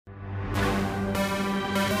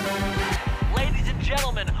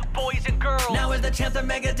gentlemen, boys and girls. Now is the chance to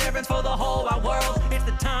make a difference for the whole wide world. It's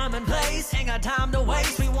the time and place, ain't got time to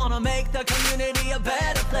waste. We wanna make the community a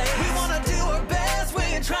better place. We wanna do our best, we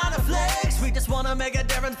ain't trying to flex. We just wanna make a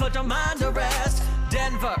difference, put your mind to rest.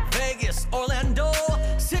 Denver, Vegas, Orlando,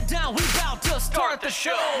 sit down, we about to start the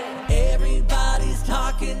show. Everybody's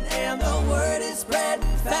talking and the word is spreading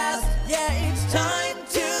fast. Yeah, it's time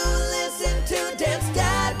to listen to Dance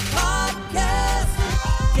Dad Podcast.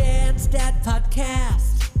 Dance Dad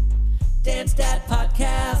Podcast. Dance Dad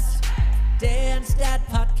Podcast. Dance Dad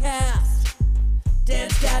Podcast.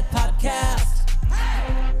 Dance Dad Podcast.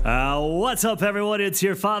 What's up, everyone? It's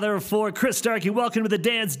your father for Chris Starkey. Welcome to the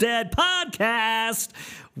Dance Dad Podcast.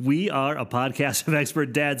 We are a podcast of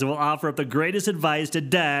expert dads and will offer up the greatest advice to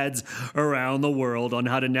dads around the world on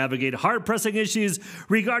how to navigate hard-pressing issues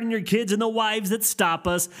regarding your kids and the wives that stop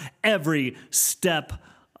us every step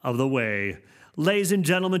of the way. Ladies and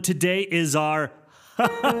gentlemen, today is our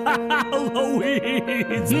Halloween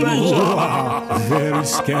special. Wow, very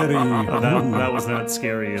scary. That was not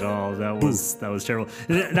scary at all. That was terrible.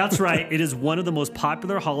 That's right. It is one of the most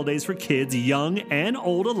popular holidays for kids, young and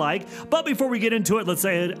old alike. But before we get into it, let's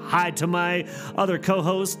say hi to my other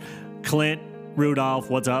co-host, Clint Rudolph.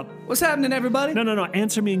 What's up? What's happening, everybody? No.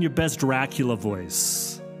 Answer me in your best Dracula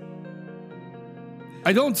voice.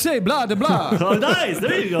 I don't say blah de blah. Oh, nice.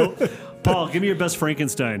 There you go. Paul, give me your best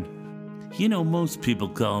Frankenstein. You know, most people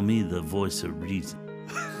call me the voice of reason.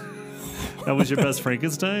 That was your best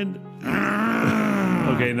Frankenstein?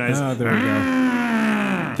 Okay, nice. Oh, there we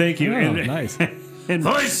go. Thank you. Oh, nice. And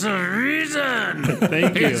Voice of reason!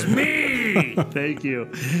 thank you. It's me! Thank you.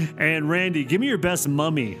 And Randy, give me your best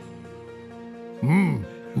mummy.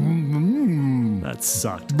 That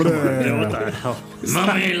sucked. Come on, man, what the hell?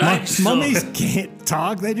 Mummy likes Mummies can't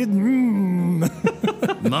talk. They just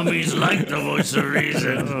Mummies like the voice of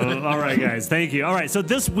reason. All right, guys. Thank you. All right, so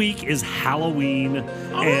this week is Halloween,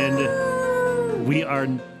 and we are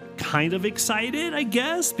kind of excited, I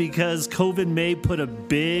guess, because COVID may put a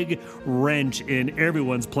big wrench in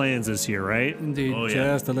everyone's plans this year, right? Indeed. Oh, yeah.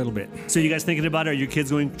 just a little bit. So you guys thinking about it? Are your kids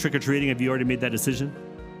going trick-or-treating? Have you already made that decision?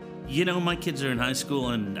 You know, my kids are in high school,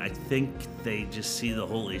 and I think they just see the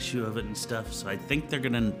whole issue of it and stuff, so I think they're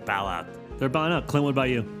going to bow out. They're buying up. Clint, what about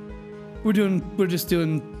you? We're just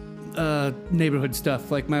doing neighborhood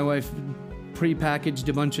stuff. Like my wife pre-packaged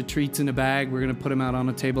a bunch of treats in a bag. We're gonna put them out on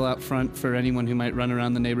a table out front for anyone who might run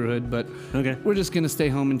around the neighborhood. But Okay. we're just gonna stay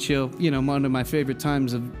home and chill. You know, one of my favorite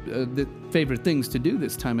times of the favorite things to do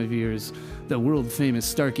this time of year is the world famous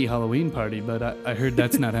Starkey Halloween party. But I heard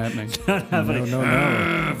that's not happening.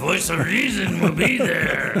 No. Voice of reason will be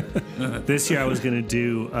there. This year I was going to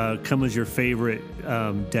do Come As Your Favorite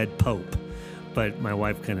Dead Pope, but my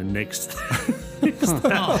wife kind of nixed.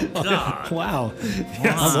 Oh, God. Wow.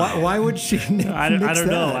 Why would she I don't mix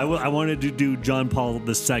know. that? I wanted to do John Paul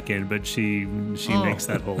II, but she nixed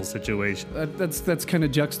that whole situation. That's kind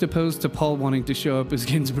of juxtaposed to Paul wanting to show up as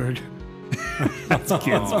Ginsburg.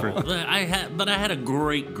 Ginsburg. I had a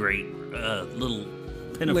great little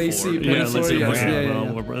pinafore. Lacy Yeah, pinafore, let's see. yes, Yeah,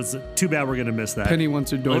 yeah. Well, it's too bad we're going to miss that. Penny wants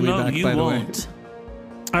her Oh, doily no, back, you by the way. won't.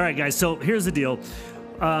 All right, guys. So here's the deal.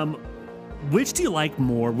 Which do you like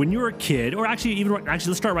more when you were a kid, or actually,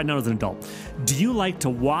 let's start right now as an adult. Do you like to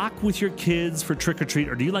walk with your kids for trick or treat,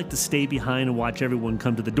 or do you like to stay behind and watch everyone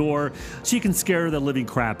come to the door so you can scare the living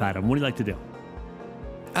crap out of them? What do you like to do?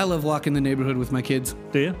 I love walking the neighborhood with my kids.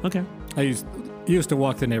 Do you? Okay. I used to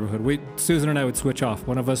walk the neighborhood. Susan and I would switch off.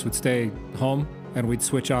 One of us would stay home, and we'd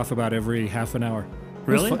switch off about every half an hour.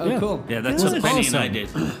 Really? Oh, Yeah. cool. Yeah, that's That's what Penny awesome. and I did.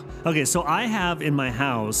 Okay, so I have in my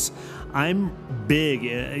house, I'm big.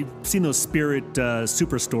 I've seen those spirit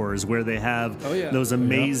superstores where they have Oh, yeah. those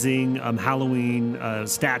amazing Halloween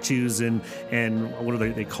statues and what are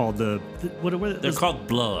they called? What are They're called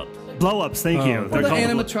blow-up. blow-ups. Thank you. Oh, They're the called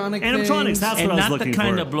animatronic animatronics. things. That's And what I was not the looking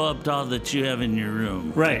kind for. of blow-up doll that you have in your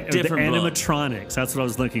room. Right, Different the blow-up. animatronics. That's what I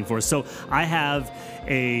was looking for. So I have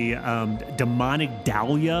a demonic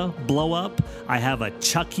Dahlia blow up. I have a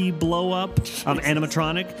Chucky blow up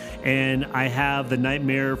animatronic, and I have the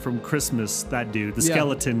Nightmare from Christmas. That dude, the Yeah.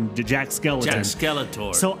 skeleton, Jack Skeleton. Jack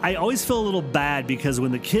Skeletor. So I always feel a little bad because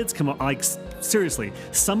when the kids come up, like seriously,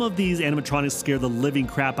 some of these animatronics scare the living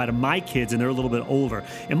crap out of my kids, and they're a little bit older.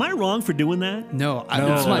 Am I wrong for doing that? No,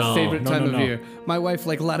 No, it's my no, favorite time of no. year. My wife,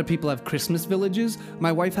 like a lot of people have Christmas villages.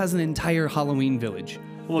 My wife has an entire Halloween village.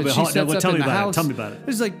 Well, that but she hold- sets well, up tell in me the about it. house. Tell me about it.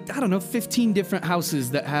 There's like, I don't know, 15 different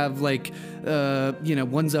houses that have like,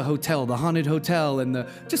 one's a hotel, the haunted hotel, and the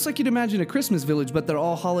just like you'd imagine a Christmas village, but they're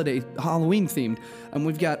all Halloween themed. And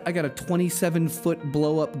I got a 27-foot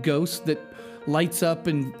blow up ghost that lights up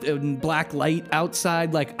and black light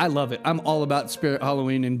outside. Like, I love it. I'm all about Spirit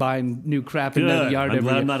Halloween and buying new crap in the Good. yard I'm every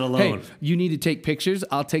glad year. I'm not alone. Hey, you need to take pictures.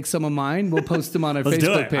 I'll take some of mine. We'll post them on our Let's do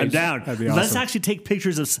Facebook it. page. I'm down. That'd be Let's awesome. actually take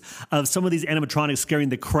pictures of some of these animatronics scaring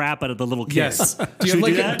the crap out of the little kids. Yes. Do you, Should have we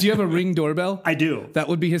like do that? do you have a Ring doorbell? I do. That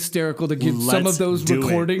would be hysterical to give some Let's of those do it.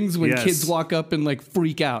 recordings when Yes. kids walk up and like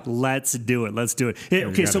freak out. Let's do it. Let's do it. Hey,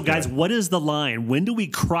 okay, so guys, what is the line? When do we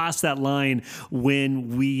cross that line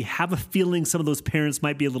when we have a feeling some of those parents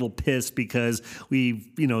might be a little pissed because we've,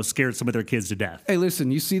 scared some of their kids to death? Hey,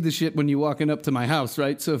 listen, you see the shit when you're walking up to my house,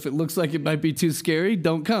 right? So if it looks like it might be too scary,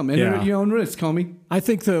 don't come. Enter Yeah. at your own risk, homie. I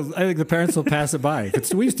think the parents will pass it by.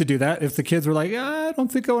 We used to do that. If the kids were like, I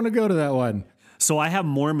don't think I want to go to that one. So I have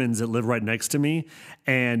Mormons that live right next to me,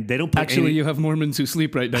 and they don't put Actually, you have Mormons who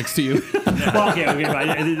sleep right next to you. Well, okay,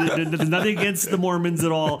 right. There's nothing against the Mormons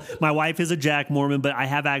at all. My wife is a Jack Mormon, but I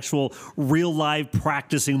have actual real live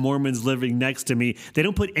practicing Mormons living next to me. They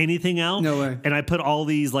don't put anything out. No way. And I put all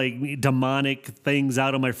these like demonic things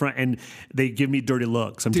out on my front, and they give me dirty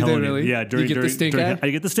looks. I'm Do they telling really? you. Yeah, You get the stink eye? I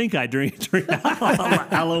get the stink eye during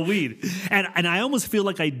Halloween. And I almost feel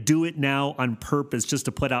like I do it now on purpose just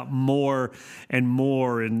to put out more and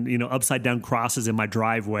more and upside down crosses in my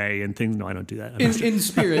driveway and things. No, I don't do that. in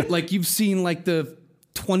spirit, like you've seen like the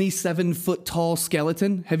 27-foot tall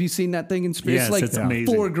skeleton. Have you seen that thing in spirit? Yes, it's like it's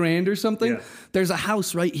amazing. $4,000 or something. Yeah. There's a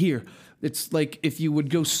house right here. It's like if you would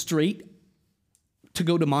go straight to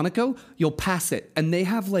go to Monaco, you'll pass it. And they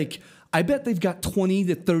have like, I bet they've got 20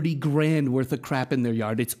 to 30 grand worth of crap in their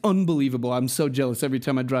yard. It's unbelievable. I'm so jealous every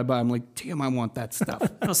time I drive by. I'm like, damn, I want that stuff.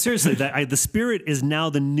 No, seriously, the Spirit is now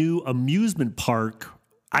the new amusement park.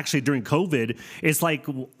 Actually, during COVID, it's like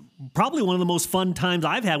probably one of the most fun times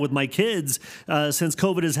I've had with my kids since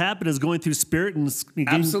COVID has happened is going through Spirit and getting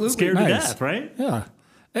Absolutely. scared to Nice. death, right? Yeah.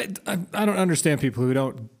 I don't understand people who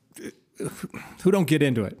don't get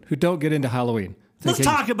into it, who don't get into Halloween. Let's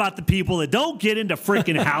talk about the people that don't get into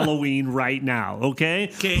freaking Halloween right now,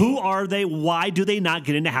 okay? Who are they? Why do they not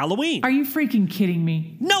get into Halloween? Are you freaking kidding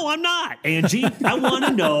me? No, I'm not, Angie. I want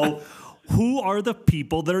to know who are the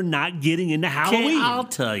people that are not getting into Halloween. Okay, I'll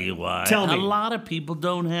tell you why. Tell me. A lot of people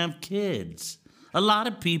don't have kids. A lot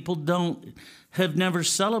of people have never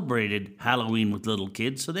celebrated Halloween with little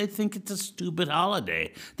kids, so they think it's a stupid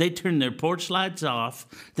holiday. They turn their porch lights off.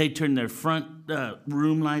 They turn their front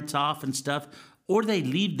room lights off and stuff. Or they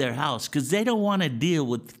leave their house because they don't want to deal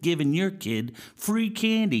with giving your kid free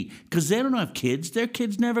candy because they don't have kids. Their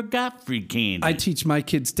kids never got free candy. I teach my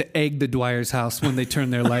kids to egg the Dwyer's house when they turn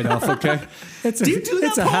their light off, okay? Do you do that,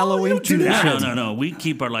 It's a Paul? You Halloween don't do that. tradition. No. We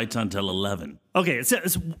keep our lights on till 11. Okay,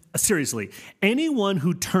 seriously, anyone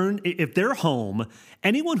who if they're home,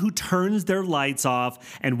 anyone who turns their lights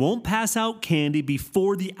off and won't pass out candy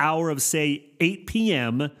before the hour of, say, 8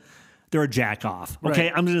 p.m., they're a jack off. Okay,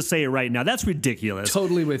 Right. I'm going to say it right now. That's ridiculous.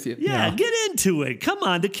 Totally with you. Yeah, get into it. Come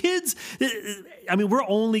on. The kids, I mean, we're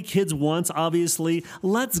only kids once, obviously.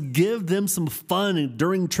 Let's give them some fun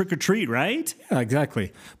during trick or treat, right? Yeah,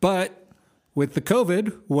 exactly. But with the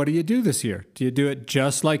COVID, what do you do this year? Do you do it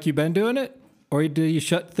just like you've been doing it? Or do you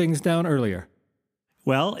shut things down earlier?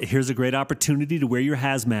 Well, here's a great opportunity to wear your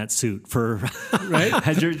hazmat suit for Right?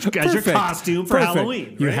 as your costume for Perfect.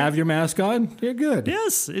 Halloween. You right? have your mask on, you're good.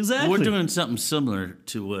 Yes, exactly. We're doing something similar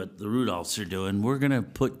to what the Rudolphs are doing. We're going to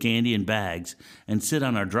put candy in bags and sit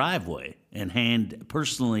on our driveway and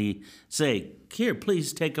personally say, here,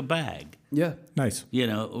 please take a bag. Yeah. Nice.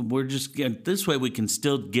 We're just this way we can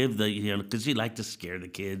still give because you like to scare the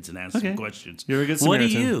kids and ask some questions. You're a good What are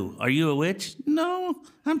Samaritan. you? Are you a witch? No,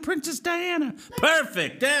 I'm Princess Diana.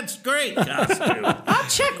 Perfect. That's great costume. I'll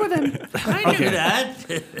check with him. I knew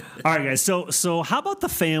that. All right, guys. So how about the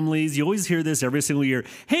families? You always hear this every single year.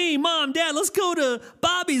 Hey, Mom, Dad, let's go to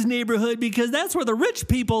Bobby's neighborhood because that's where the rich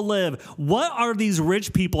people live. What are these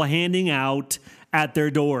rich people handing out at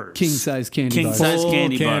their doors? King-size candy King bars. size Full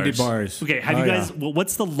candy candy bars. bars. Okay, have Oh, you guys? yeah. Well,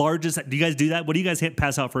 what's the largest? Do you guys do that? What do you guys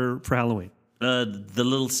pass out for Halloween? The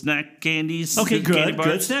little snack candies. Okay, the candy good. bars.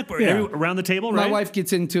 Good snack bar. Yeah. Around the table, right? My wife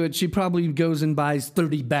gets into it. She probably goes and buys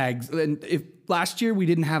 30 bags. And if last year we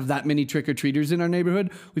didn't have that many trick-or-treaters in our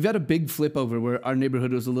neighborhood, we've had a big flip over where our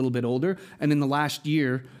neighborhood was a little bit older. And in the last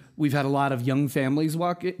year, we've had a lot of young families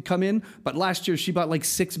come in. But last year she bought like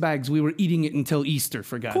 6 bags. We were eating it until Easter,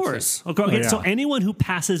 for God's Of course. sake. Okay, yeah. so anyone who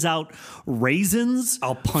passes out raisins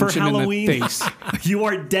I'll punch for him in the Halloween, face. You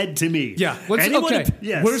are dead to me. Yeah. Anyone Okay. who-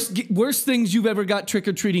 yes. Worst things you've ever got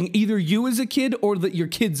trick-or-treating, either you as a kid or that your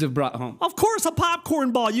kids have brought home. Of course, a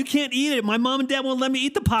popcorn ball. You can't eat it. My mom and dad won't let me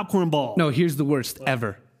eat the popcorn ball. No, here's the worst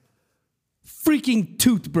ever. Freaking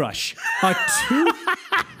toothbrush. A tooth?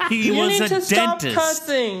 He You was need a to stop dentist.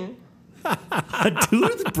 cussing. A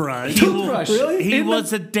toothbrush? Toothbrush. Really? He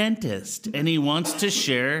was a dentist, and he wants to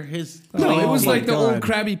share his. No, it was my like the old God.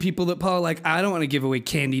 crabby people that Paul like, I don't want to give away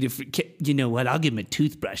candy to. You know what? I'll give him a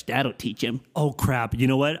toothbrush. That'll teach him. Oh crap! You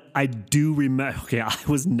know what? I do remember. Okay, I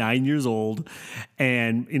was 9 years old,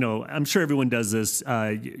 and I'm sure everyone does this.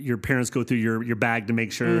 Your parents go through your bag to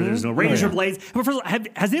make sure there's no razor blades. But first of all,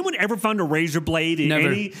 has anyone ever found a razor blade in Never.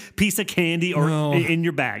 any piece of candy or No. in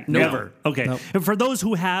your bag? No. Never. Okay. Nope. And for those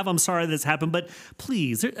who have, I'm sorry this happened, but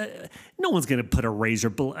please, no one's going to put a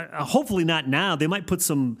razor. Hopefully not now. They might put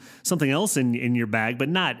something else in your bag, but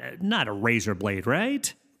not a razor blade,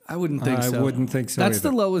 right? I wouldn't think so. I wouldn't think so That's either.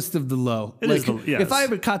 the lowest of the low. It like, is yes. If I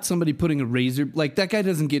ever caught somebody putting a razor, like that guy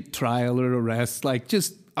doesn't get trial or arrest. Like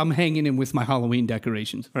just I'm hanging him with my Halloween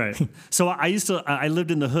decorations. Right. So I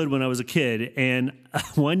lived in the hood when I was a kid, and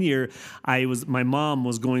one year my mom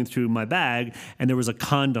was going through my bag, and there was a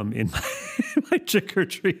condom in my trick or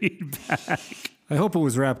treat bag. I hope it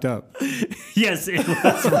was wrapped up. Yes, it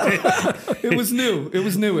was. Right. It was new. It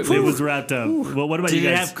was new. It was wrapped up. Well, what about Did you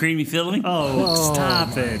it guys? have creamy filling? Oh,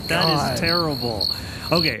 stop it! That is terrible.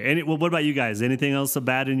 Okay. What about you guys? Anything else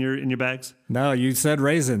bad in your bags? No, you said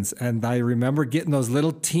raisins, and I remember getting those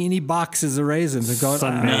little teeny boxes of raisins and going,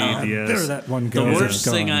 Sunmade, yes. there that one The goes. worst It's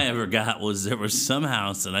gone. thing I ever got was there was some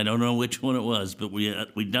house, and I don't know which one it was, but we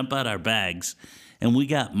dump out our bags, and we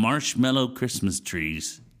got marshmallow Christmas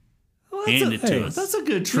trees handed to us That's a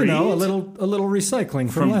good treat. a little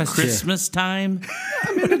recycling from last Christmas time.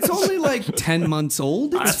 I mean, it's only like 10 months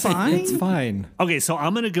old. It's year. fine. It's fine. Okay, so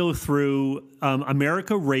I'm going to go through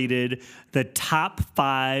America rated the top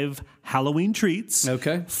 5 Halloween treats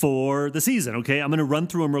for the season, okay? I'm going to run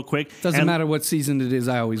through them real quick. Doesn't matter what season it is.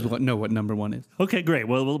 I always know what number one is. Okay, great.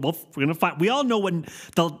 Well, we're going to find... We all know when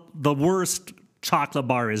the worst chocolate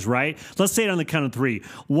bar is, right? Let's say it on the count of 3.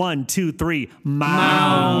 1, 2, 3.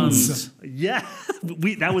 Mounds. Yeah.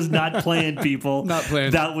 That was not planned, people. Not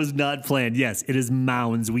planned. That was not planned. Yes, it is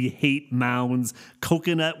Mounds. We hate Mounds.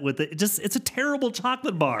 Coconut with it. It's a terrible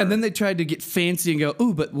chocolate bar. And then they tried to get fancy and go,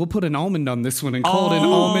 ooh, but we'll put an almond on this one and call it an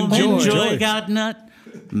almond joy. Joy got nut.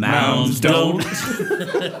 Mounds don't.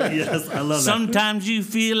 Yes, I love that. Sometimes you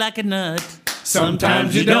feel like a nut.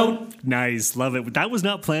 Sometimes you don't. Nice, love it. That was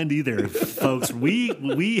not planned either, folks. We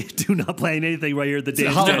do not plan anything right here at the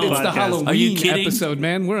Dave's It's Dad the Podcast. Halloween Are you kidding? episode,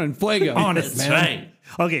 man. We're in Fuego. That's right.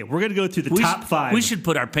 Okay, we're gonna go through the top 5. We should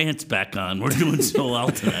put our pants back on. We're doing so well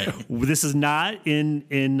tonight. This is not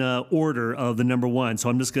in order of the number 1, so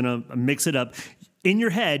I'm just gonna mix it up. In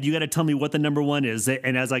your head, you got to tell me what the number 1 is,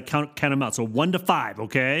 and as I count them out, so 1 to 5,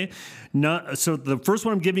 okay? No, so the first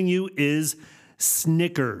one I'm giving you is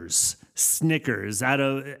Snickers.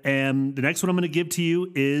 And the next one I'm going to give to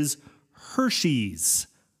you is Hershey's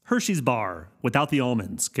bar without the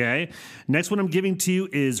almonds. Okay. Next one I'm giving to you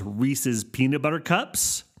is Reese's peanut butter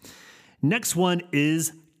cups. Next one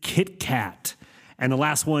is Kit Kat, and the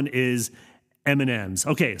last one is M&M's.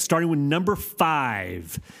 Okay, starting with number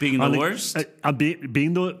 5. Being the worst?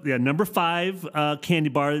 Being the number 5 candy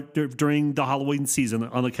bar during the Halloween season.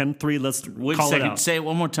 On the count of 3, let's Wait a call it second. out. Say it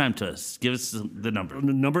one more time to us. Give us the number.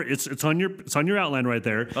 The number it's on your outline right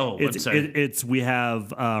there. Oh, I'm sorry. We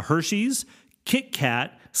have Hershey's, Kit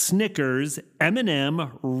Kat, Snickers,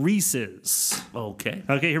 M&M, Reese's. Okay.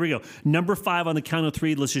 Okay, here we go. Number 5 on the count of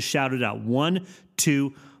 3. Let's just shout it out. 1,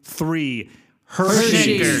 2, 3.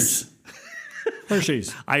 Snickers.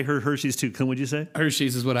 Hershey's. I heard Hershey's too. Clint, what'd you say?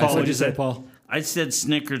 Hershey's is what I Paul, said. what'd you say? Paul? I said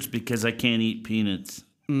Snickers because I can't eat peanuts.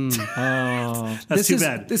 That's too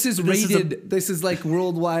bad. This is rated. This is like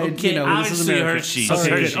worldwide. Okay, you know, obviously this is America. Hershey's. Okay,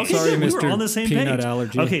 Hershey's. good. Okay, Sorry, good. We were Mr. on the same Peanut page.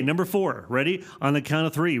 Allergy. Okay, number 4. Ready? On the count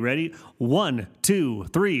of 3. Ready? 1, 2,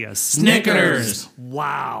 3. Snickers.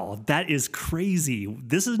 Wow, that is crazy.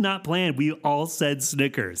 This is not planned. We all said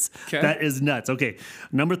Snickers. Okay. That is nuts. Okay,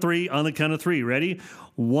 number 3 on the count of 3. Ready?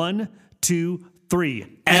 1, 2,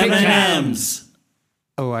 3. M&M's.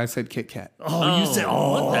 Oh, I said Kit Kat. Oh, you said.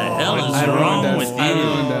 Oh, What the hell is I wrong ruined with us. I you?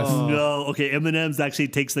 ruined us. no. Okay, M&M's actually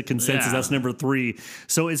takes the consensus. Yeah. That's number 3.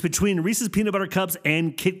 So it's between Reese's Peanut Butter Cups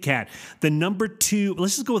and Kit Kat. The number 2.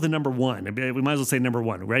 Let's just go with the number 1. We might as well say number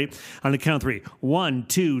 1. Right? On the count of 3. 1,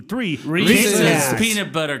 2, 3. Reese's Kit Kat.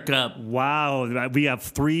 peanut butter cup. Wow, we have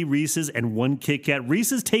 3 Reese's and 1 Kit Kat.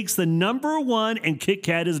 Reese's takes the number 1 and Kit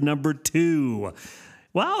Kat is number 2.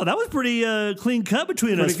 Wow, that was pretty clean cut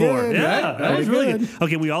between us 4. good, Yeah, right? that was Pretty really good. good.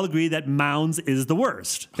 Okay, we all agree that Mounds is the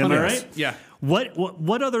worst. Am I right? Yeah.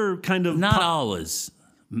 What other kind of Not always.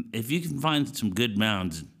 If you can find some good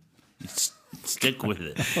mounds, stick with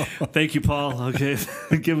it. Thank you, Paul. Okay,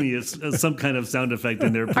 give me some kind of sound effect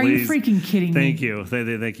in there, please. Are you freaking kidding me? Thank you.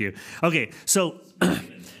 Thank you. Okay, so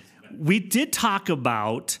we did talk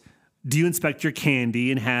about do you inspect your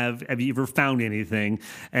candy and have you ever found anything?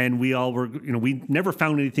 And we all were, we never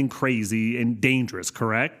found anything crazy and dangerous,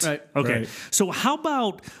 correct? Right. Okay. Right. So how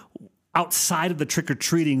about outside of the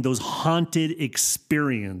trick-or-treating, those haunted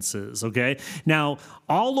experiences, okay? Now,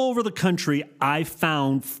 all over the country, I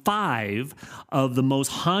found 5 of the most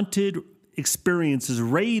haunted experiences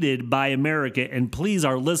rated by America. And please,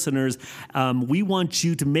 our listeners, we want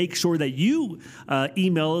you to make sure that you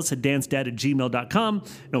email us at dancedad@gmail.com.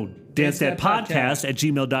 No,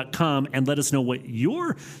 dancedadpodcast@gmail.com and let us know what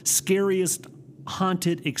your scariest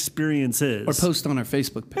haunted experience is. Or post on our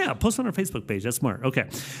Facebook page. Yeah, post on our Facebook page. That's smart. Okay.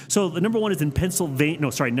 So the number 1 is in Pennsylvania. No,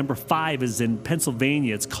 sorry. Number 5 is in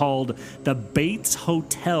Pennsylvania. It's called the Bates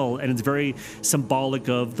Hotel, and it's very symbolic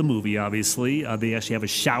of the movie, obviously. They actually have a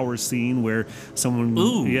shower scene where someone...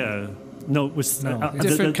 Ooh. Yeah. No, it was...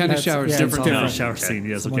 Different kind of shower scene. Different kind of shower scene,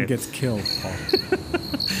 yes. Someone Okay. gets killed, Paul.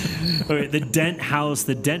 All right, the Dent House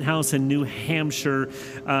in New Hampshire.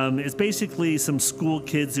 It's basically some school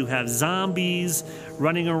kids who have zombies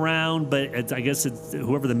running around, but I guess it's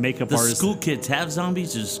whoever the makeup The artist. school kids have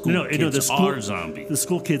zombies, or the kids are zombies? The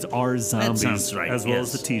school kids are zombies, sounds right, as well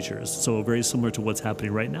as yes. the teachers. So very similar to what's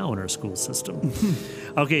happening right now in our school system.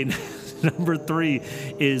 Okay, number 3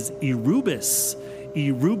 is Erebus,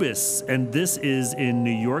 and this is in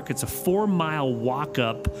New York. It's a 4-mile walk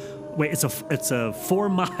up. Wait, it's a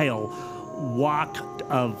 4-mile walk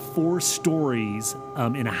of 4 stories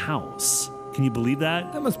in a house. Can you believe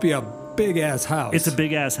that? That must be a big-ass house. It's a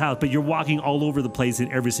big-ass house, but you're walking all over the place in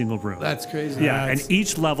every single room. That's crazy. Yeah, and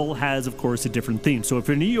each level has, of course, a different theme. So if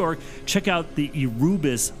you're in New York, check out the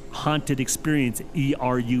Erebus Haunted Experience,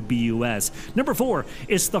 Erubus. Number 4,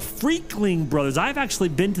 it's the Freakling Brothers. I've actually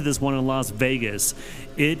been to this one in Las Vegas.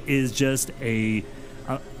 It is just a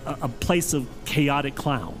place of chaotic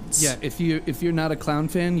clowns. Yeah, if you're not a clown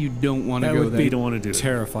fan, you don't want to That go would there. You don't want to do it.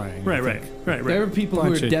 terrifying. I Right. There are people who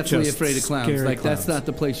Bunch are of deathly just afraid of clowns. scary Like that's clowns. not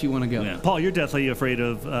the place you want to go. Yeah. Paul, you're definitely afraid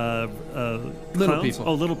of Little clowns? people.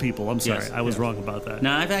 Oh, little people. I'm sorry. Yes. I was wrong about that.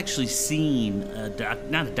 Now, I've actually seen,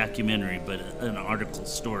 not a documentary, but an article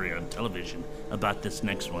story on television about this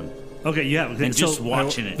next one. Okay, you have. And just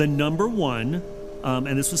watching it. The number 1,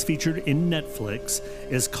 and this was featured in Netflix,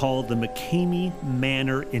 is called the McCamey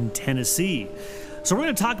Manor in Tennessee. So we're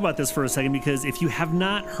going to talk about this for a second because if you have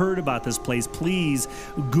not heard about this place, please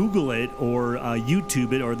Google it or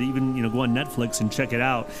YouTube it, or even go on Netflix and check it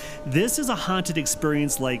out. This is a haunted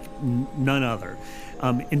experience like none other.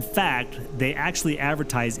 In fact, they actually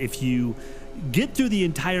advertise if you get through the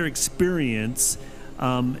entire experience,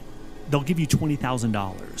 they'll give you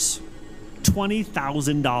 $20,000.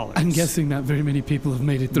 $20,000. I'm guessing not very many people have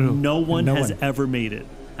made it through. No one No has one. ever made it.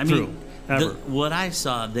 I through, mean, ever. what I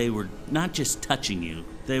saw, they were not just touching you,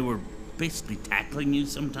 they were basically tackling you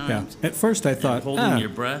sometimes. Yeah. At first I thought, Holding your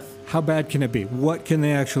breath. how bad can it be? What can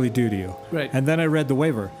they actually do to you? Right. And then I read the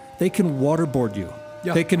waiver. They can waterboard you.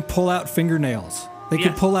 Yeah. They can pull out fingernails. They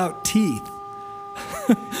can Yeah. pull out teeth.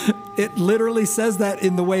 It literally says that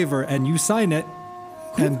in the waiver, and you sign it,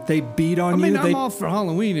 and they beat on I mean, you. I'm all for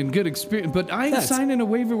Halloween and good experience, but I ain't That's- signing a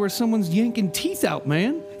waiver where someone's yanking teeth out,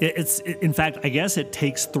 man. In fact, I guess it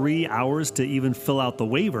takes 3 hours to even fill out the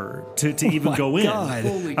waiver to even my go in. God.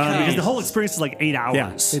 Holy cow. Because the whole experience is like 8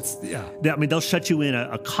 hours. Yeah, I mean, they'll shut you in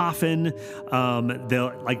a coffin.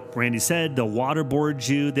 They'll, like Randy said, they'll waterboard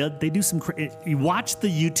you. They do some. You watch the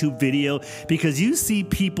YouTube video because you see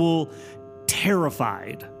people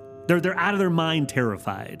terrified. They're out of their mind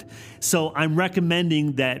terrified. So I'm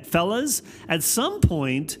recommending that, fellas, at some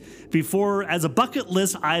point before, as a bucket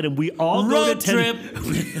list item, we all Road go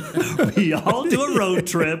to we all do a road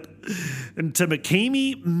trip to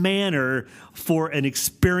McCamey Manor for an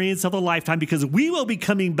experience of a lifetime because we will be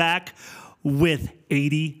coming back with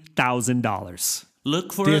 $80,000.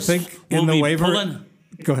 Look for Do you us. think We'll in the be waiver? pulling-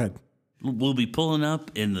 Go ahead. We'll be pulling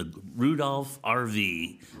up in the Rudolph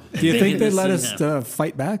RV. Do you think Making they'd this let thing us happen.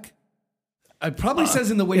 fight back? It probably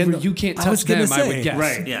says in the waiver you can't I was touch gonna them, I say, would guess.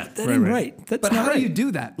 right. Yeah. That ain't right. That's But not how right. do you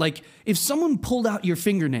do that? Like, if someone pulled out your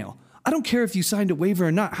fingernail, I don't care if you signed a waiver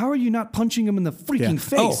or not. How are you not punching them in the freaking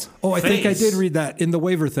face? Oh, I think I Face. did read that in the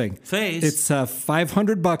waiver thing. Face. It's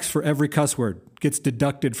 $500 for every cuss word gets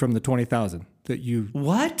deducted from the 20,000 that you.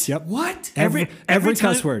 What? Yep. What? Every every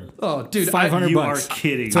cuss time- word. Oh, dude, $500. You are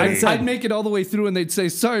kidding. That's what me. it said. I'd make it all the way through and they'd say,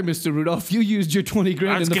 sorry, Mr. Rudolph, you used your 20 I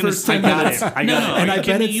grand was in the gonna first say 10 that. minutes. I got it. No, I are got you it.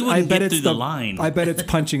 kidding me? You wouldn't bet get it's through the line. I bet it's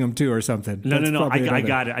punching them too or something. No. That's probably I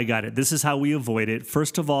another. got it. This is how we avoid it.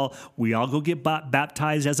 First of all, we all go get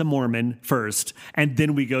baptized as a Mormon first, and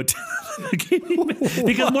then we go to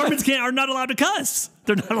because Mormons are not allowed to cuss.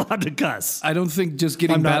 They're not allowed to cuss. I don't think just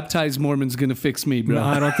getting I'm not- baptized Mormon's going to fix me, bro. No,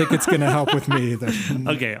 I don't think it's going to help with me either.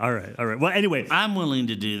 Okay, all right. Well, anyway, I'm willing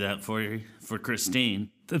to do that for you, for Christine.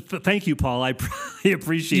 thank you, Paul. I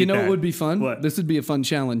appreciate You know that. what would be fun? What? This would be a fun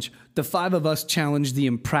challenge. The 5 of us challenge the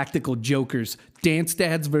Impractical Jokers. Dance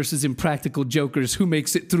dads versus Impractical Jokers. Who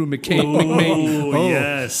makes it through McCamey? Oh,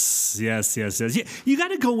 yes. You got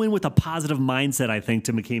to go in with a positive mindset, I think,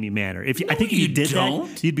 to McCamey Manor. I think if you did don't.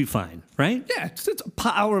 that, you'd be fine, right? Yeah, it's a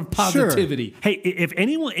power of positivity. Hey, if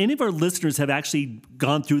any of our listeners have actually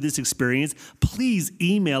gone through this experience, please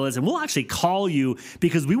email us and we'll actually call you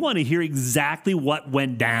because we want to hear exactly what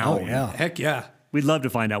went down. Oh, yeah. Heck yeah. We'd love to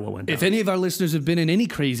find out what went down. If any of our listeners have been in any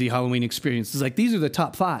crazy Halloween experiences, like these are the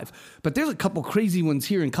top 5. But there's a couple crazy ones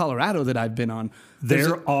here in Colorado that I've been on.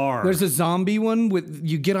 There's a zombie one with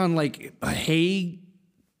you get on like a hay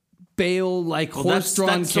bale, like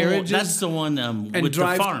horse-drawn carriages. That's the one with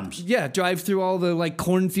drive, the farms. Yeah, drive through all the like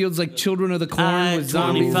cornfields, like Children of the Corn with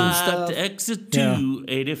zombies and I-25 stuff. to exit Yeah.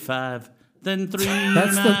 285, then 3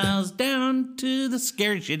 That's the- miles down to the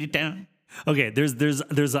scary shitty town. Okay, there's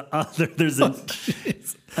a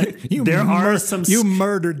You there are some You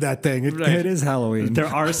murdered that thing. It is Halloween. there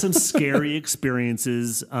are some scary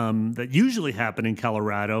experiences that usually happen in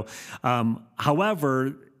Colorado.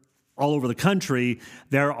 However, all over the country,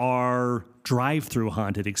 there are drive-through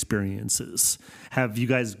haunted experiences. Have you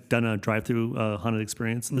guys done a drive-through haunted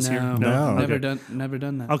experience this year? No. Never Okay.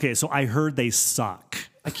 done that. Okay, so I heard they suck.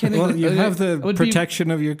 I can't Well, even. you have the it would be-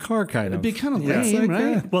 protection of your car, kind of. It'd be kind of Yeah, it's lame, like,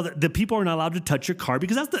 right? Well, the people are not allowed to touch your car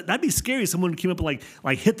because that'd be scary. Someone came up and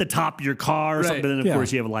like hit the top of your car or something. Right. And then of Yeah.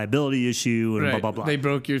 course you have a liability issue and Right. blah blah blah. They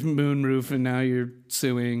broke your moon roof and now you're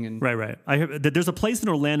suing. And Right. I heard that there's a place in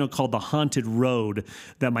Orlando called the Haunted Road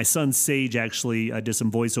that my son Sage actually did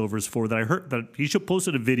some voiceovers for. That I heard that he should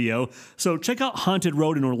posted a video. So check out Haunted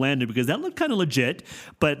Road in Orlando because that looked kind of legit.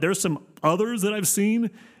 But there's some others that I've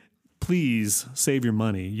seen. Please save your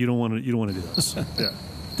money. You don't want to do this. Yeah,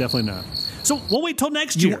 definitely not. So we'll wait till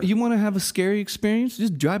next year you want to have a scary experience?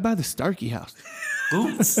 Just drive by the Starkey house.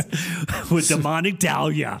 with demonic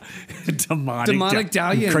Dahlia. Demonic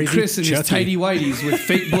Dahlia and Crazy Chris and his Chucky. tidy whities with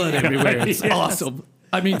fake blood everywhere. It's awesome.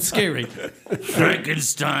 I mean, scary.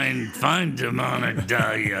 Frankenstein, find demonic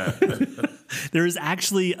Dahlia. There is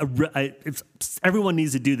actually everyone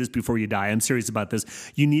needs to do this before you die. I'm serious about this.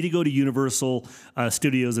 You need to go to Universal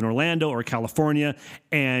Studios in Orlando or California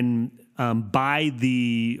and buy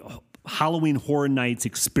the Halloween Horror Nights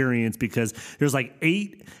experience because there's like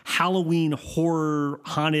 8 Halloween horror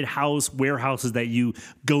haunted house warehouses that you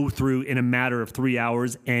go through in a matter of 3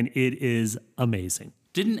 hours, and it is amazing.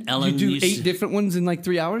 Didn't Ellen You do used 8 to, different ones in like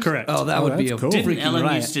 3 hours? Correct. Oh, that would be that's a cool. didn't freaking Ellen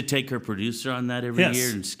riot. used to take her producer on that every Yes. year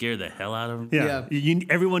and scare the hell out of him? Yeah.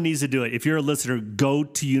 Everyone needs to do it. If you're a listener, go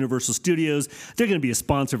to Universal Studios. They're going to be a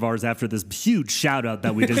sponsor of ours after this huge shout out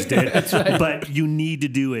that we just did. But you need to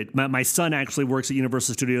do it. My son actually works at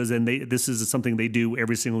Universal Studios, and this is something they do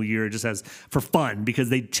every single year, just as for fun, because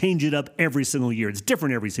they change it up every single year. It's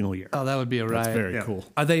different every single year. Oh, that would be a riot. Very Yeah. cool.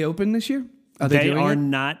 Are they open this year? Are They doing are it?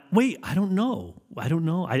 not. Wait, I don't know. I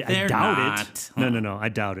They're doubt not. it. No. I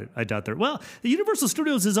doubt it. I doubt they're. Well, the Universal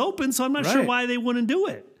Studios is open, so I'm not sure Right. why they wouldn't do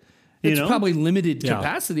it. You It's know? probably limited Yeah.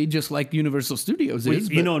 capacity, just like Universal Studios is.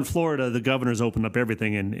 You but know, in Florida, the governor's opened up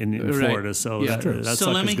everything in Right. Florida, so Yeah. that So let sucker's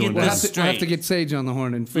me going get we'll down. have, this to, we'll have to straight. get Sage on the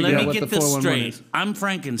horn and figure Let out me what get the this 411 straight. is. I'm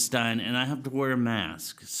Frankenstein, and I have to wear a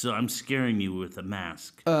mask, so I'm scaring you with a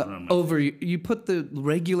mask. on my- Over you put the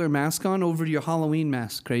regular mask on over your Halloween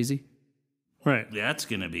mask, crazy. Right. That's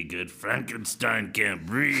gonna be good. Frankenstein can't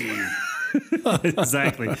breathe.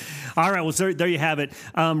 Exactly. All right. Well, so there you have it.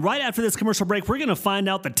 Right after this commercial break, we're going to find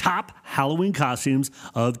out the top Halloween costumes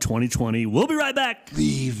of 2020. We'll be right back.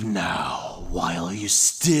 Leave now while you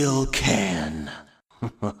still can.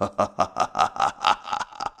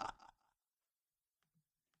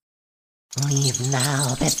 Leave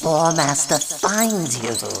now before Master finds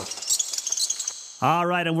you. All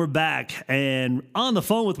right, and we're back. And on the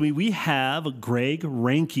phone with me, we have Greg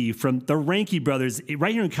Ranke from the Ranke Brothers.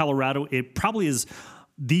 Right here in Colorado, it probably is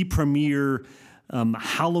the premier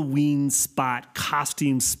Halloween spot,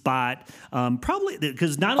 costume spot. Probably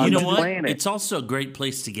because not only You know do what? planet. It's also a great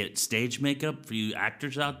place to get stage makeup for you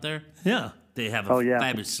actors out there. yeah. They have a yeah.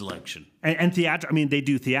 fabulous selection. And theatrical. I mean, they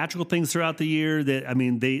do theatrical things throughout the year.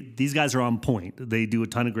 These guys are on point. They do a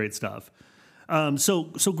ton of great stuff. So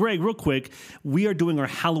Greg, real quick, we are doing our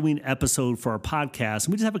Halloween episode for our podcast,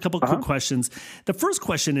 and we just have a couple quick questions. The first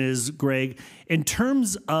question is, Greg, in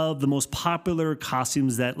terms of the most popular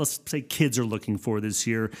costumes that, let's say, kids are looking for this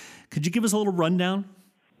year, could you give us a little rundown?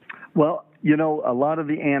 Well, you know, a lot of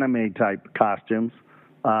the anime type costumes,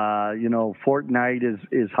 Fortnite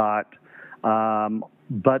is hot.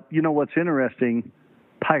 But what's interesting?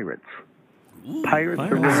 Pirates. Pirates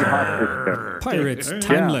are really hot this year. Pirates,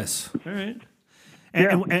 timeless. All right.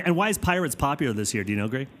 And why is Pirates popular this year? Do you know,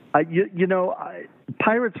 Greg?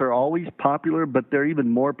 Pirates are always popular, but they're even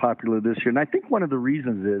more popular this year. And I think one of the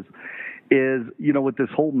reasons is with this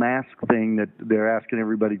whole mask thing that they're asking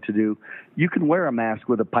everybody to do, you can wear a mask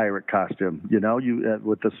with a pirate costume,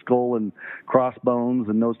 with the skull and crossbones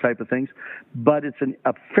and those type of things. But it's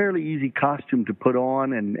a fairly easy costume to put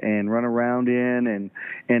on and run around in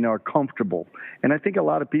and are comfortable. And I think a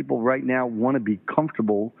lot of people right now want to be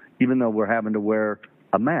comfortable, even though we're having to wear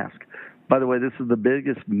a mask. By the way, this is the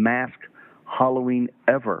biggest mask Halloween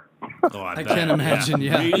ever. Oh, I can't imagine.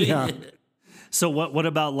 Yeah. Really? Yeah. So what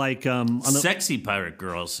about like sexy pirate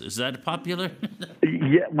girls? Is that popular?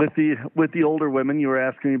 Yeah, with the older women, you were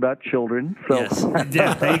asking about children. So. Yes.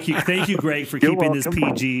 Yeah, thank you, Greg, for keeping this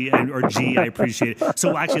PG or G. I appreciate it.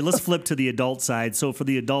 So actually, let's flip to the adult side. So for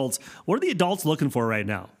the adults, what are the adults looking for right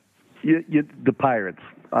now? The pirates.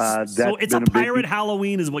 So it's a pirate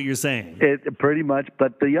Halloween, is what you're saying? Pretty much,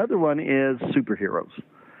 but the other one is superheroes,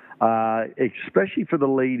 especially for the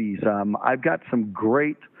ladies. I've got some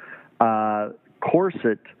great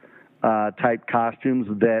corset type costumes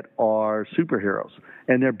that are superheroes,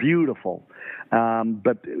 and they're beautiful.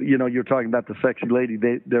 But you're talking about the sexy lady.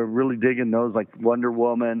 They're really digging those, like Wonder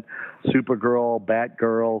Woman, Supergirl,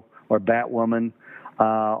 Batgirl, or Batwoman.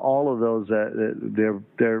 All of those,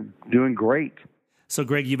 they're doing great. So,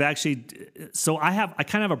 Greg, you've actually. So I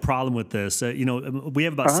kind of have a problem with this. We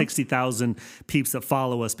have about 60,000 peeps that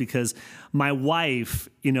follow us because my wife,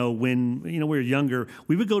 when we were younger,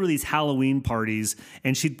 we would go to these Halloween parties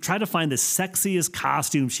and she'd try to find the sexiest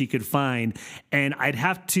costume she could find, and I'd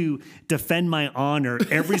have to defend my honor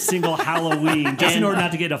every single Halloween just in order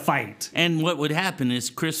not to get in a fight. And what would happen is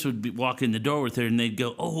Chris would walk in the door with her, and they'd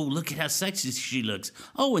go, "Oh, look at how sexy she looks.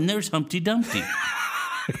 Oh, and there's Humpty Dumpty."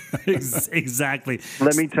 Exactly.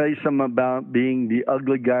 Let me tell you something about being the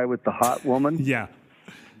ugly guy with the hot woman. Yeah.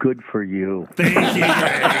 Good for you. Thank you, Greg.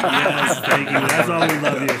 Yes, thank you. That's all we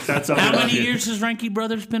love you. That's all. How many years has Ranky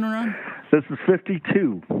Brothers been around? This is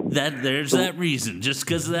 52. There's that reason, just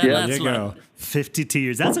because of that. Yeah, last there you line. go. 52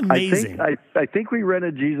 years. That's amazing. I think we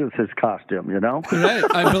rented Jesus' costume. Right,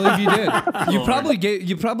 I believe you did.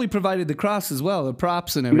 You probably provided the cross as well, the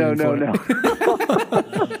props and everything. No.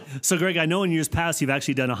 So, Greg, I know in years past you've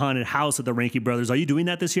actually done a haunted house at the Ranky Brothers. Are you doing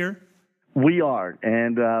that this year? We are,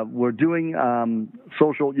 and we're doing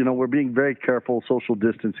social, we're being very careful, social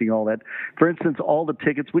distancing, all that. For instance, all the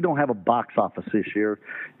tickets, we don't have a box office this year.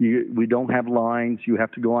 We don't have lines. You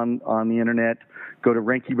have to go on the internet, go to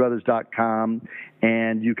RankyBrothers.com,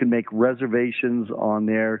 and you can make reservations on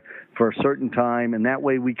there for a certain time, and that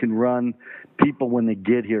way we can run people when they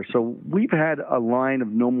get here. So we've had a line of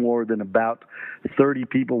no more than about 30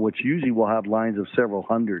 people, which usually will have lines of several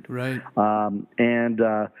hundred. Right.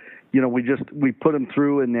 We put them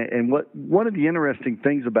through, and one of the interesting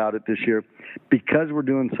things about it this year, because we're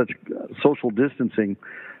doing such social distancing,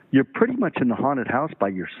 you're pretty much in the haunted house by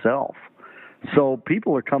yourself. So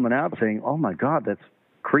people are coming out saying, "Oh my God, that's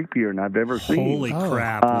creepier than I've ever seen." Holy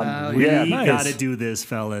crap. We got to do this,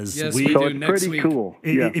 fellas. Yes, so it's next pretty week. cool.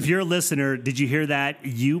 Yeah. If you're a listener, did you hear that?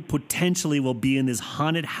 You potentially will be in this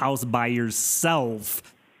haunted house by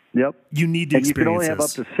yourself. Yep. You need to and experience you can only have up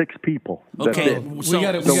this. to 6 people. That's Okay, it. We so,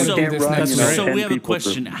 gotta So we do can't this run, next you know, week. so 10 we have a people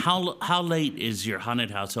question. How late is your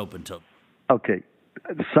haunted house open till? Okay.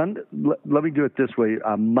 Sunday, let me do it this way.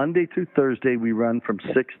 Monday through Thursday, we run from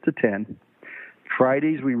 6 to 10.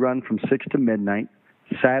 Fridays, we run from 6 to midnight.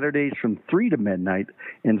 Saturdays from 3 to midnight.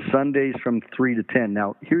 And Sundays from 3 to 10.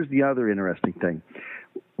 Now, here's the other interesting thing.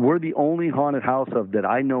 We're the only haunted house that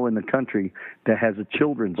I know in the country that has a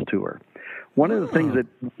children's tour. One of the things that,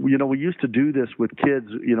 we used to do this with kids,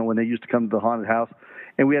 when they used to come to the haunted house,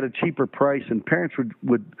 and we had a cheaper price, and parents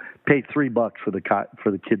would pay $3 for the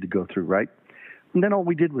kid to go through, right? And then all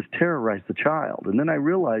we did was terrorize the child. And then I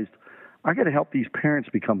realized I got to help these parents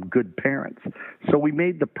become good parents. So we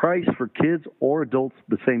made the price for kids or adults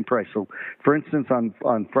the same price. So, for instance,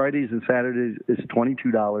 on Fridays and Saturdays, it's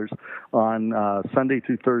 $22. On Sunday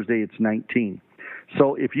through Thursday, it's $19.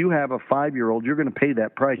 So if you have a 5-year-old, you're going to pay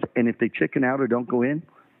that price. And if they chicken out or don't go in,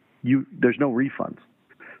 there's no refunds.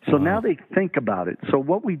 So now they think about it. So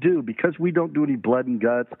what we do, because we don't do any blood and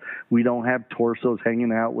guts, we don't have torsos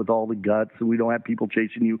hanging out with all the guts, and we don't have people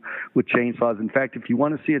chasing you with chainsaws. In fact, if you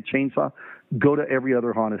want to see a chainsaw, go to every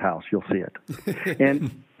other haunted house. You'll see it.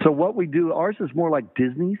 And so what we do, ours is more like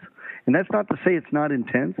Disney's, and that's not to say it's not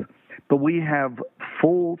intense, but we have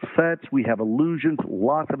full sets. We have illusions,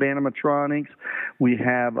 lots of animatronics. We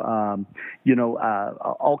have, all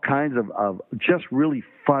kinds of just really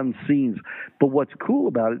fun scenes. But what's cool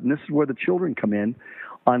about it, and this is where the children come in,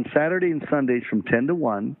 on Saturday and Sundays from 10 to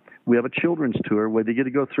 1, we have a children's tour where they get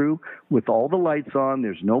to go through with all the lights on.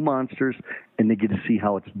 There's no monsters, and they get to see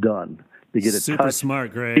how it's done. They get to Super touch,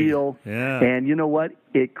 smart, Greg. feel, Yeah. and you know what?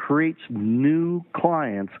 It creates new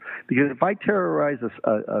clients, because if I terrorize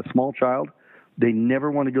a small child, they never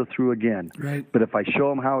want to go through again. Right. But if I show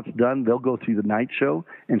them how it's done, they'll go through the night show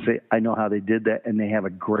and say, I know how they did that, and they have a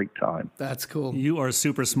great time. That's cool. You are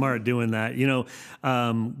super smart doing that.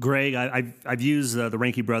 Greg, I've used the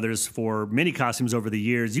Ranky Brothers for many costumes over the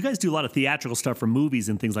years. You guys do a lot of theatrical stuff for movies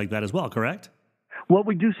and things like that as well, correct? Well,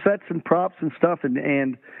 we do sets and props and stuff,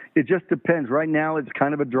 and it just depends. Right now, it's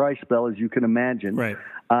kind of a dry spell, as you can imagine. Right.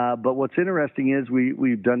 But what's interesting is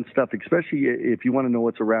we've done stuff, especially if you want to know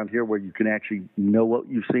what's around here, where you can actually know what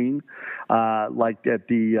you've seen. Like at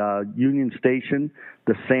the Union Station,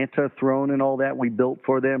 the Santa throne and all that we built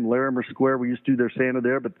for them. Larimer Square, we used to do their Santa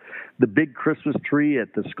there. But the big Christmas tree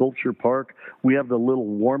at the Sculpture Park, we have the little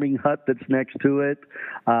warming hut that's next to it.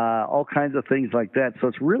 All kinds of things like that. So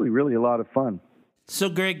it's really, really a lot of fun. So,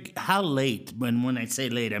 Greg, how late, when I say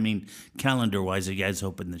late, I mean calendar-wise, are you guys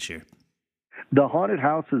open this year? The haunted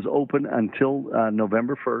house is open until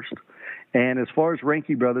November 1st. And as far as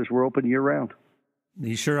Ranky Brothers, we're open year-round.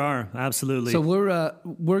 You sure are. Absolutely. So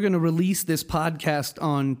we're going to release this podcast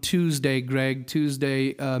on Tuesday, Greg,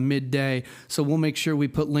 midday. So we'll make sure we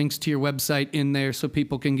put links to your website in there so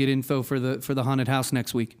people can get info for the haunted house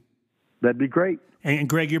next week. That'd be great. And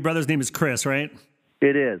Greg, your brother's name is Chris, right?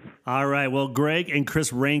 It is. All right. Well, Greg and Chris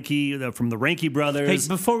Ranky from the Ranky Brothers. Hey,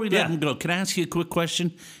 before we let him go, can I ask you a quick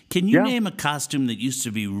question? Can you name a costume that used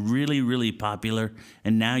to be really, really popular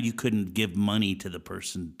and now you couldn't give money to the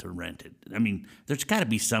person to rent it? I mean, there's got to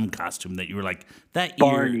be some costume that you were like, that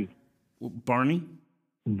Barney. year. Barney?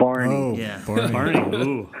 Barney. Oh, Yeah. Barney.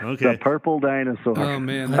 Ooh, okay. The purple dinosaur. Oh,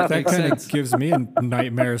 man. That kind of gives me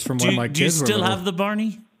nightmares from when my Do you kids were still little. have the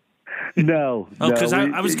Barney? No. Oh, because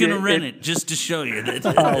no, I was going to rent it just to show you that.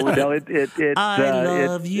 Oh, no, it I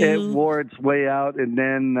love you. It wore its way out, and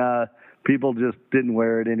then people just didn't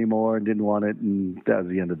wear it anymore and didn't want it, and that was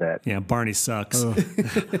the end of that. Yeah, Barney sucks. All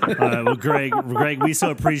right, well, Greg, we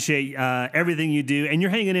so appreciate everything you do, and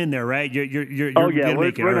you're hanging in there, right? You're Oh, yeah, gonna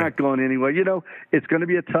make it, we're all not right. going anywhere. You know, it's going to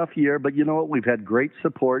be a tough year, but you know what? We've had great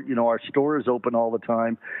support. You know, our store is open all the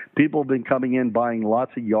time. People have been coming in, buying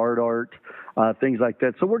lots of yard art, things like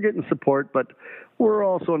that. So we're getting support, but we're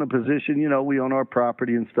also in a position, you know, we own our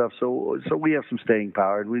property and stuff, so we have some staying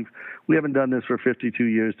power. We haven't done this for 52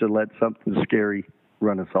 years to let something scary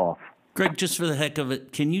run us off. Greg, just for the heck of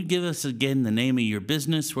it, can you give us again the name of your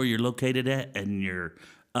business, where you're located at, and your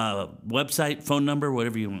website, phone number,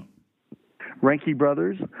 whatever you want? Ranky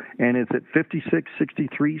Brothers, and it's at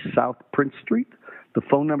 5663 South Prince Street. The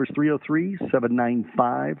phone number is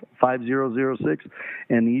 303-795-5006.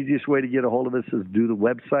 And the easiest way to get a hold of us is do the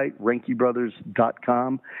website,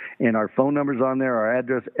 rankybrothers.com. And our phone number's on there, our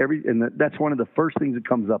address, that's one of the first things that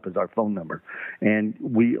comes up is our phone number. And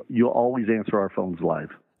you'll always answer our phones live.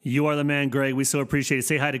 You are the man, Greg. We so appreciate it.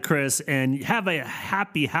 Say hi to Chris, and have a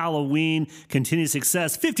happy Halloween. Continued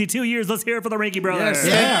success. 52 years. Let's hear it for the Ranky Brothers.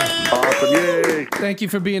 Yes. Awesome. Yay. Thank you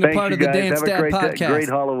for being a part of the guys. Dance Have Dad a podcast. great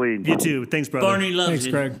Halloween. You too. Thanks, brother. Barney loves Thanks,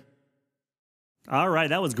 you. Greg. All right,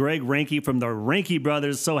 that was Greg Ranky from the Ranky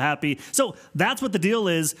Brothers. So happy. So that's what the deal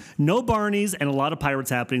is. No Barneys and a lot of pirates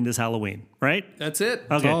happening this Halloween, right? That's it.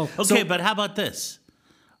 Okay. all. Okay, but how about this?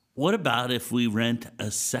 What about if we rent a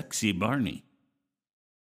sexy Barney?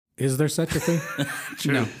 Is there such a thing?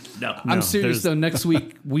 No. No. I'm serious, there's- though. Next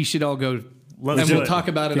week, we should all go. Let's and do we'll it. talk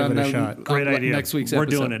about it Give on, it a shot. Great idea. next week's We're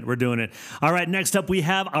episode. doing it. All right, next up we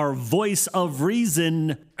have our voice of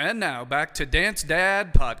reason. And now back to Dance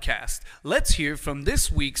Dad Podcast. Let's hear from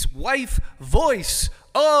this week's wife, voice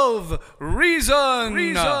of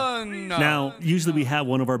reason. Now, usually we have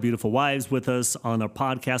one of our beautiful wives with us on our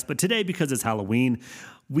podcast, but today, because it's Halloween,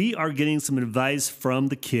 we are getting some advice from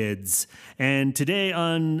the kids. And today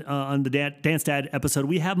on the Dance Dad episode,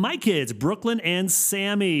 we have my kids, Brooklyn and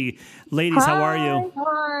Sammy. Ladies, how are you?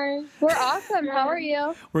 Hi. We're awesome. How are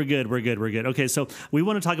you? We're good. Okay, so we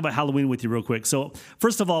want to talk about Halloween with you real quick. So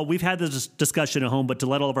first of all, we've had this discussion at home, but to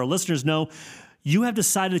let all of our listeners know, you have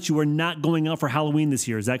decided that you are not going out for Halloween this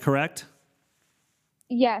year. Is that correct?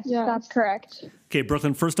 Yes, that's correct. Okay,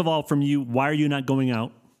 Brooklyn, first of all, from you, why are you not going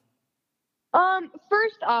out?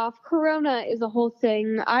 First off, Corona is a whole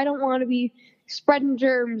thing. I don't want to be spreading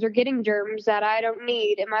germs or getting germs that I don't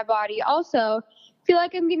need in my body. Also, feel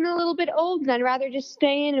like I'm getting a little bit old, and I'd rather just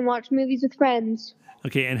stay in and watch movies with friends.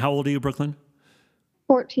 Okay, and how old are you, Brooklyn?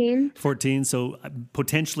 14. 14. So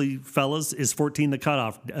potentially, fellas, is 14 the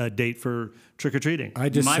cutoff date for trick-or-treating? I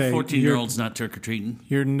just My say 14-year-old's not trick-or-treating.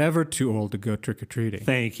 You're never too old to go trick-or-treating.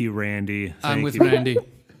 Thank you, Randy. I'm with you. Randy.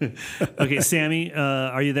 Okay, Sammy,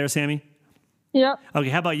 are you there, Sammy? Yep. Okay,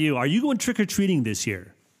 how about you? Are you going trick-or-treating this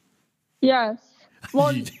year? Yes.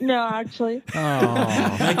 Well, no, actually. Make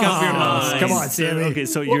up your mind. Come on, Sammy. Okay,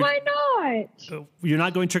 so Why not? you're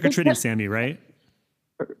not going trick-or-treating, Sammy, right?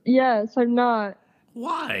 Yes, I'm not.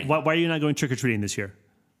 Why? Why are you not going trick-or-treating this year?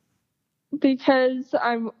 Because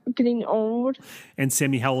I'm getting old. And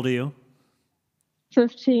Sammy, how old are you?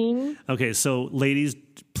 15. Okay, so ladies,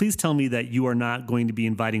 please tell me that you are not going to be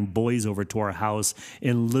inviting boys over to our house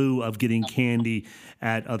in lieu of getting candy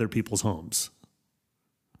at other people's homes.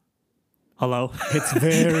 Hello? It's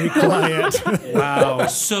very quiet. Wow.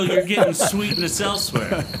 So you're getting sweetness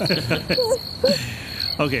elsewhere.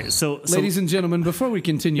 Okay, so Ladies and gentlemen, before we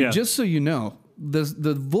continue, Yeah. just so you know,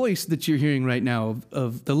 the voice that you're hearing right now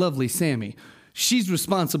of the lovely Sammy, she's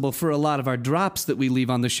responsible for a lot of our drops that we leave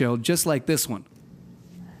on the show, just like this one.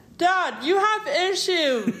 Dad, you have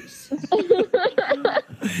issues.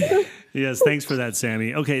 Yes, thanks for that,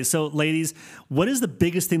 Sammy. Okay, so ladies, what is the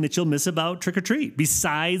biggest thing that you'll miss about trick or treat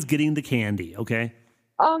besides getting the candy? Okay.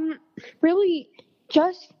 Really,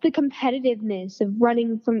 just the competitiveness of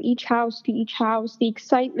running from each house to each house, the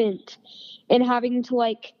excitement, and having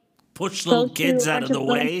to push go little through kids a out of bunch the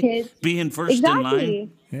little way, kids. being first Exactly. in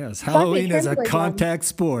line. Yes, Halloween is a translate contact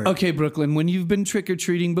sport. Okay, Brooklyn, when you've been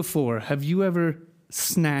trick-or-treating before, have you ever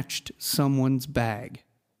snatched someone's bag?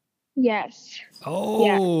 Yes.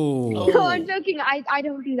 Oh. No, I'm joking. I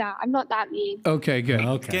don't do that. I'm not that mean. Okay, good.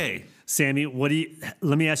 Okay. Sammy,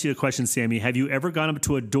 let me ask you a question, Sammy. Have you ever gone up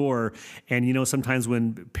to a door and, sometimes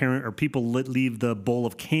when parent or people leave the bowl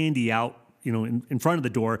of candy out, in front of the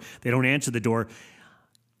door, they don't answer the door.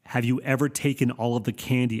 Have you ever taken all of the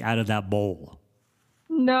candy out of that bowl?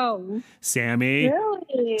 No. Sammy?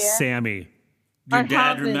 Really? Sammy. Your I dad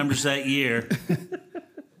haven't. remembers that year.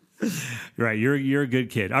 Right, you're a good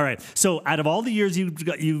kid. All right. So, out of all the years you've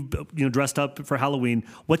dressed up for Halloween,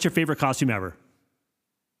 what's your favorite costume ever?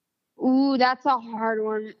 Ooh, that's a hard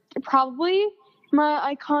one. Probably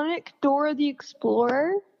my iconic Dora the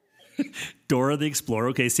Explorer. Dora the Explorer.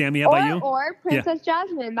 Okay, Sammy, how about you? Or Princess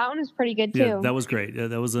Jasmine. That one was pretty good too. Yeah, that was great.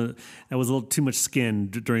 That was a little too much skin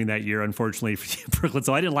during that year, unfortunately, for Brooklyn.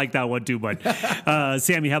 So I didn't like that one too much.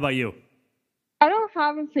 Sammy, how about you? I don't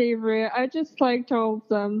have a favorite. I just liked all of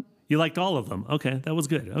them. You liked all of them. Okay, that was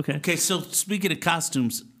good. Okay. Okay, so speaking of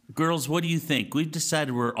costumes, girls, what do you think? We've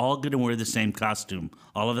decided we're all going to wear the same costume,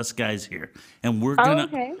 all of us guys here, and we're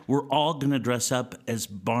all gonna dress up as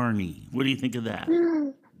Barney. What do you think of that?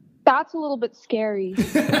 That's a little bit scary.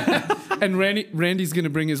 And Randy's going to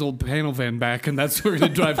bring his old panel van back, and that's what we're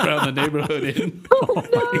going to drive around the neighborhood in.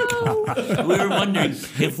 We were wondering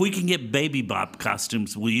if we can get Baby Bop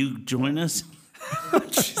costumes. Will you join us?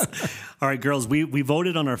 All right, girls, we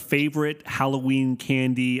voted on our favorite Halloween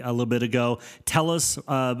candy a little bit ago. Tell us,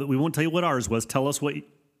 but we won't tell you what ours was. Tell us what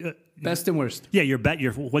best and worst. Yeah,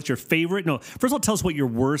 what's your favorite? No, first of all, tell us what the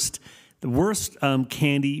worst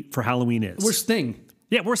candy for Halloween is. Worst thing.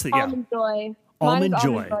 Yeah, worst thing. Yeah. Almond Joy. Almond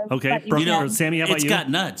Joy. Okay, Sammy, how about it's you? got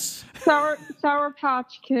nuts. Sour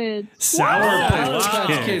Patch Kids. Sour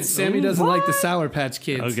Patch Kids. Sammy doesn't like the Sour Patch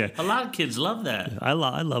Kids. Okay. A lot of kids love that. I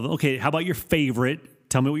love it. Okay, how about your favorite?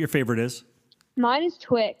 Tell me what your favorite is. Mine is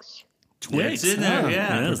Twix. Twix in there,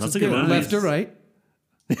 yeah. That's a good one. Left or right?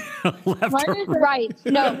 Mine is right.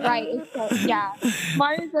 No, right. Yeah.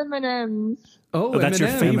 Mine is M&M's. Oh, that's your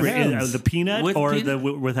favorite. M&Ms. The peanut With or peanut? the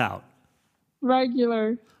without?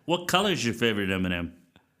 Regular. What color is your favorite M&M?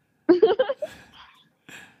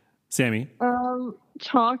 Sammy?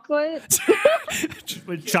 Chocolate.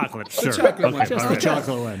 Chocolate, sure. chocolate one. Okay, Just all the right.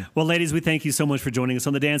 chocolate one. Well, ladies, we thank you so much for joining us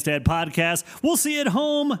on the Dance Dad podcast. We'll see you at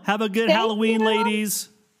home. Have a good Thank Halloween, you. ladies.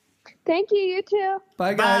 Thank you. You too.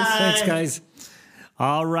 Bye, guys. Thanks, guys.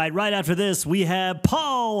 All right, right after this, we have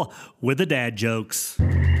Paul with the dad jokes.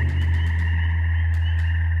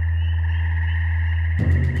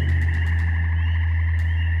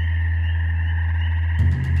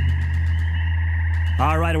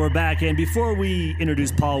 All right, we're back. And before we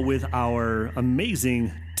introduce Paul with our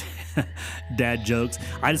amazing dad jokes,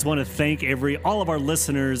 I just want to thank all of our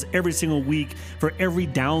listeners every single week. For every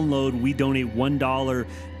download, we donate $1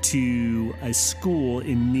 to a school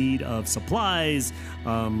in need of supplies,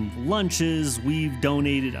 lunches. We've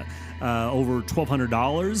donated over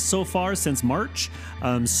 $1,200 so far since March.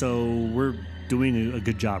 So we're doing a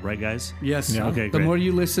good job, right, guys? Yes. Yeah. Okay, The great. more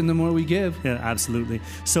you listen, the more we give. Yeah, absolutely.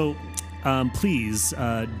 So please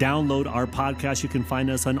download our podcast. You can find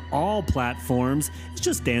us on all platforms. It's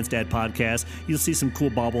just Dance Dad Podcast. You'll see some cool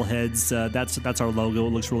bobbleheads. That's our logo.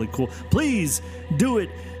 It looks really cool. Please do it.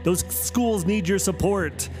 Those schools need your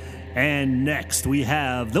support. And next we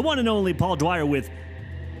have the one and only Paul Dwyer with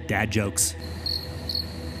Dad Jokes.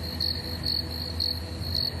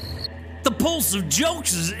 The pulse of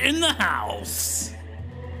jokes is in the house.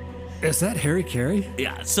 Is that Harry Carey?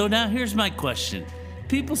 Yeah, so now here's my question.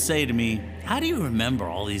 People say to me, how do you remember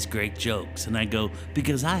all these great jokes? And I go,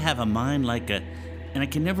 because I have a mind like and I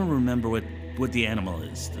can never remember what the animal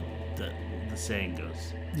is, the saying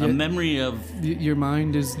goes. Yeah. A memory of... Your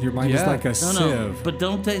mind is... Your mind is like a sieve. No, but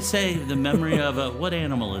don't they say the memory of a... What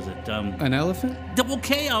animal is it? An elephant?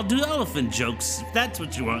 Okay, I'll do elephant jokes, if that's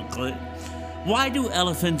what you want, Clint. Why do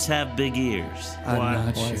elephants have big ears?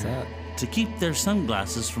 Why is that? To keep their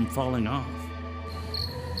sunglasses from falling off.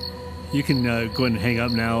 You can go ahead and hang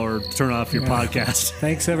up now or turn off your podcast.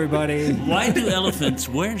 Thanks, everybody. Why do elephants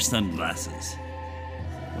wear sunglasses?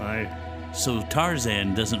 Why? So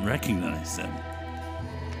Tarzan doesn't recognize them.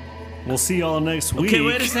 We'll see y'all next week. Okay,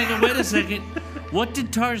 wait a second. What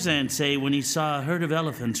did Tarzan say when he saw a herd of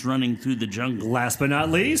elephants running through the jungle? Last but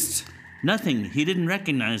not least... Nothing. He didn't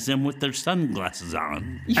recognize them with their sunglasses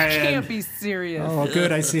on. You can't be serious. Oh,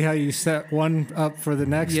 good. I see how you set one up for the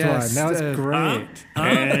next one. That was great.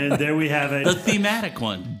 And there we have it. The thematic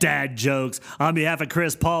one. Dad Jokes. On behalf of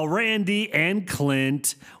Chris, Paul, Randy, and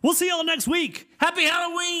Clint, we'll see y'all next week. Happy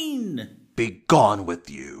Halloween! Be gone with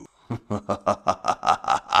you.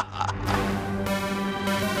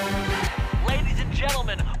 Ladies and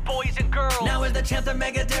gentlemen, boys and girls, now is the chance to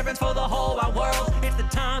make a difference for the whole wide world. It's the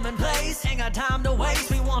time and place, ain't got time to waste.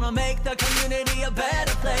 We wanna make the community a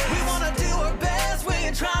better place. We wanna do our best, we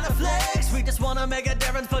ain't trying to flex. We just wanna make a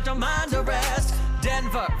difference, put your mind to rest.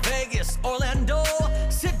 Denver, Vegas, Orlando,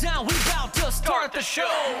 sit down, we about to start the show.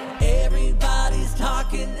 Everybody's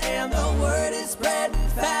talking and the word is spreading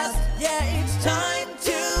fast. Yeah,